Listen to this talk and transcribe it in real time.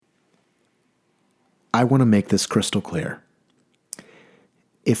I want to make this crystal clear.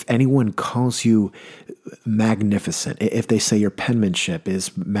 If anyone calls you magnificent, if they say your penmanship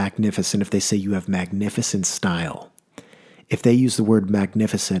is magnificent, if they say you have magnificent style, if they use the word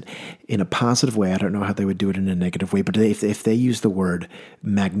magnificent in a positive way, I don't know how they would do it in a negative way, but if they use the word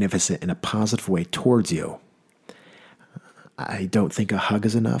magnificent in a positive way towards you, I don't think a hug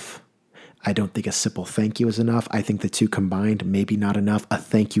is enough. I don't think a simple thank you is enough. I think the two combined, maybe not enough. A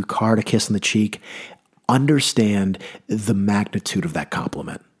thank you card, a kiss on the cheek. Understand the magnitude of that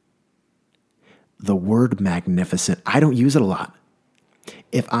compliment. The word magnificent, I don't use it a lot.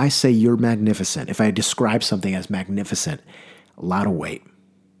 If I say you're magnificent, if I describe something as magnificent, a lot of weight.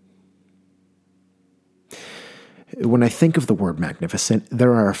 When I think of the word magnificent,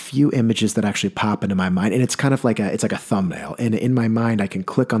 there are a few images that actually pop into my mind, and it's kind of like a thumbnail. And in my mind, I can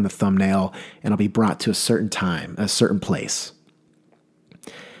click on the thumbnail, and I'll be brought to a certain time, a certain place.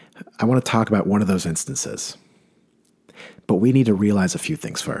 I want to talk about one of those instances. But we need to realize a few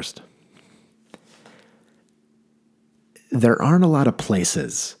things first. There aren't a lot of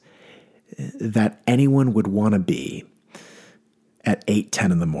places that anyone would want to be at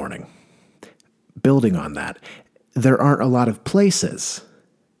 8:10 in the morning. Building on that, there aren't a lot of places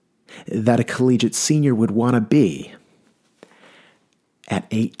that a collegiate senior would want to be at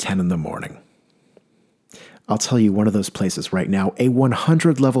 8:10 in the morning. I'll tell you one of those places right now, a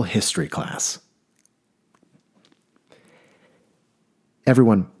 100-level history class.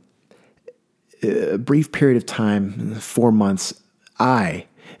 Everyone, a brief period of time, 4 months, I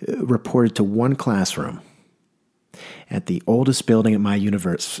reported to one classroom at the oldest building at my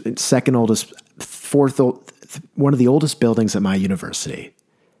university, second oldest, one of the oldest buildings at my university,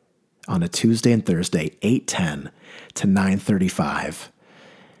 on a Tuesday and Thursday, 8:10 to 9:35.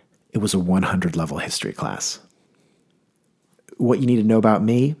 It was a 100-level history class. What you need to know about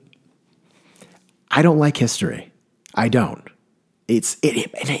me, I don't like history. I don't. It's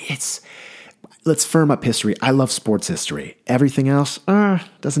let's firm up history. I love sports history. Everything else,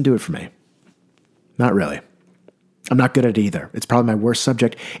 doesn't do it for me. Not really. I'm not good at it either. It's probably my worst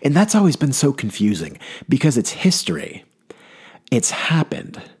subject. And that's always been so confusing because it's history. It's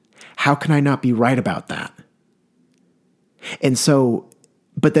happened. How can I not be right about that? And so,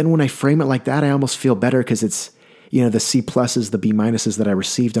 but then when I frame it like that, I almost feel better because it's, the C pluses, the B minuses that I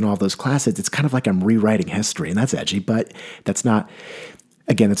received in all those classes. It's kind of like I'm rewriting history, and that's edgy, but that's not,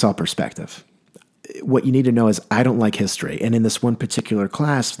 again, it's all perspective. What you need to know is I don't like history. And in this one particular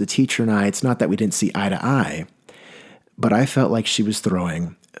class, the teacher and I, it's not that we didn't see eye to eye, but I felt like she was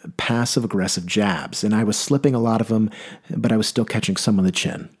throwing passive-aggressive jabs, and I was slipping a lot of them, but I was still catching some on the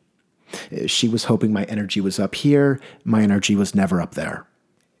chin. She was hoping my energy was up here. My energy was never up there.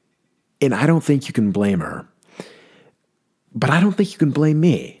 And I don't think you can blame her, but I don't think you can blame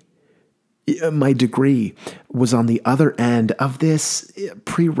me. My degree was on the other end of this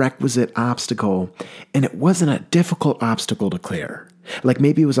prerequisite obstacle, and it wasn't a difficult obstacle to clear. Like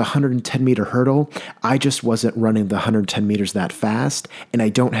maybe it was a 110-meter hurdle. I just wasn't running the 110 meters that fast, and I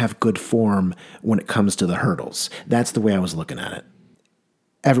don't have good form when it comes to the hurdles. That's the way I was looking at it.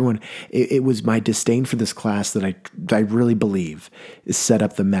 Everyone, it was my disdain for this class that I really believe set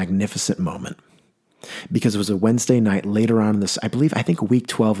up the magnificent moment. Because it was a Wednesday night later on in this, I think week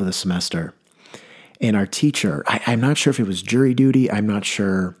 12 of the semester. And our teacher, I'm not sure if it was jury duty. I'm not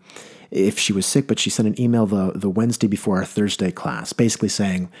sure if she was sick, but she sent an email the Wednesday before our Thursday class, basically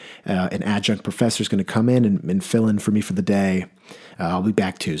saying an adjunct professor is going to come in and fill in for me for the day. I'll be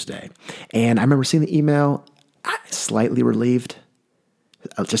back Tuesday. And I remember seeing the email, slightly relieved,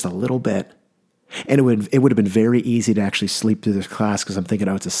 just a little bit. And it would have been very easy to actually sleep through this class because I'm thinking,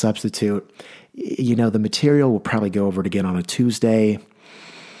 it's a substitute. The material will probably go over it again on a Tuesday.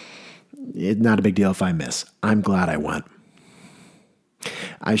 It's not a big deal if I miss. I'm glad I went.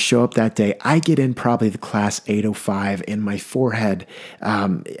 I show up that day. I get in probably the class 8:05, and my forehead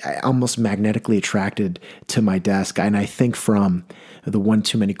almost magnetically attracted to my desk. And I think from the one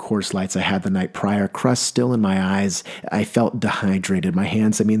too many course lights I had the night prior, crust still in my eyes, I felt dehydrated. My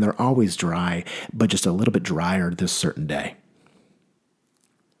hands, they're always dry, but just a little bit drier this certain day.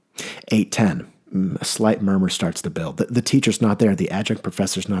 8:10. A slight murmur starts to build. The teacher's not there. The adjunct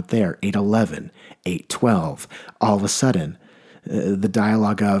professor's not there. 8:11, 8:12. All of a sudden, the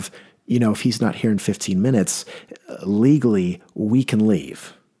dialogue of, if he's not here in 15 minutes, legally, we can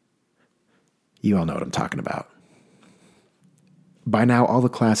leave. You all know what I'm talking about. By now, all the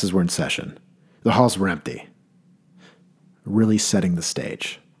classes were in session. The halls were empty. Really setting the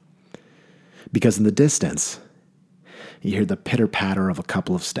stage. Because in the distance, you hear the pitter-patter of a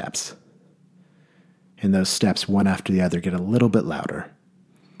couple of steps. And those steps, one after the other, get a little bit louder.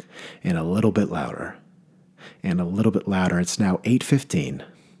 and a little bit louder, and a little bit louder. It's now 8:15.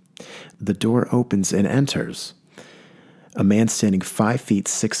 The door opens and enters a man standing 5 feet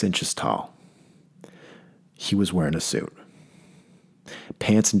 6 inches tall. He was wearing a suit.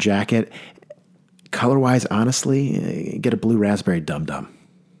 Pants and jacket. Color-wise, honestly, get a blue raspberry dum-dum.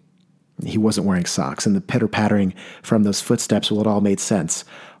 He wasn't wearing socks, and the pitter-pattering from those footsteps, well, it all made sense.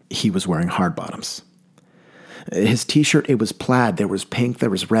 He was wearing hard bottoms. His t-shirt, it was plaid. There was pink, there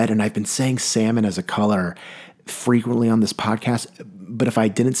was red, and I've been saying salmon as a color frequently on this podcast, but if I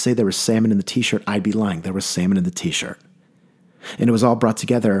didn't say there was salmon in the t-shirt, I'd be lying. There was salmon in the t-shirt. And it was all brought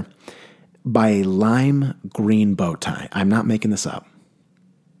together by a lime green bow tie. I'm not making this up.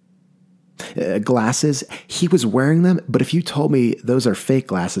 Glasses, he was wearing them, but if you told me those are fake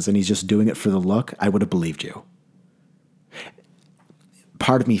glasses and he's just doing it for the look, I would have believed you.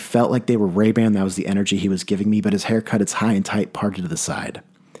 Part of me felt like they were Ray-Ban. That was the energy he was giving me, but his haircut, it's high and tight, parted to the side.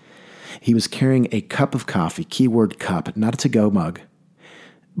 He was carrying a cup of coffee, keyword cup, not a to-go mug,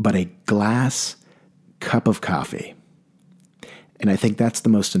 but a glass cup of coffee. And I think that's the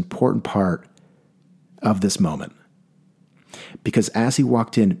most important part of this moment. Because as he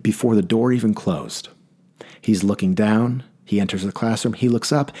walked in, before the door even closed, he's looking down, he enters the classroom, he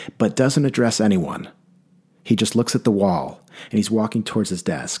looks up, but doesn't address anyone. He just looks at the wall, and he's walking towards his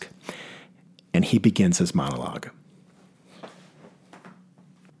desk, and he begins his monologue.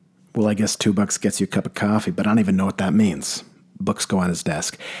 Well, I guess $2 gets you a cup of coffee, but I don't even know what that means. Books go on his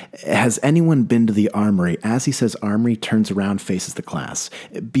desk. Has anyone been to the armory? As he says armory, turns around, faces the class.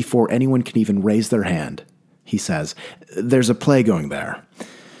 Before anyone can even raise their hand, he says, there's a play going there.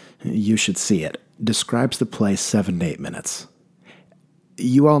 You should see it. Describes the play 7 to 8 minutes.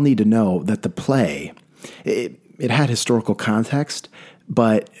 You all need to know that the play, it had historical context,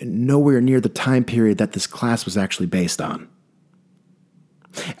 but nowhere near the time period that this class was actually based on.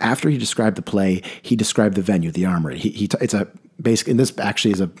 After he described the play, he described the venue, the armory. It's a basically, and this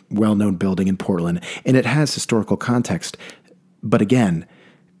actually is a well-known building in Portland, and it has historical context. But again,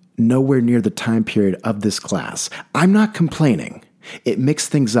 nowhere near the time period of this class. I'm not complaining. It mixed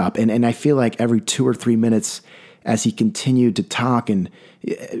things up, and I feel like every 2 or 3 minutes, as he continued to talk, and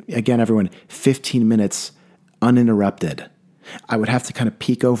again, everyone, 15 minutes uninterrupted, I would have to kind of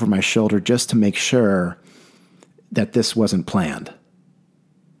peek over my shoulder just to make sure that this wasn't planned,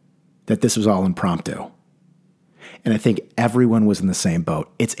 that this was all impromptu. And I think everyone was in the same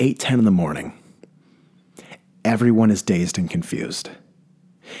boat. It's 8:10 in the morning. Everyone is dazed and confused.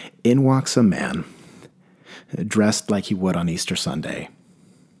 In walks a man, dressed like he would on Easter Sunday,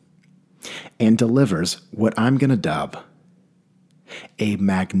 and delivers what I'm going to dub a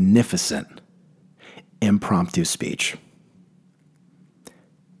magnificent impromptu speech.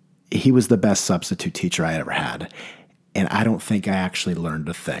 He was the best substitute teacher I ever had, and I don't think I actually learned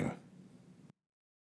a thing.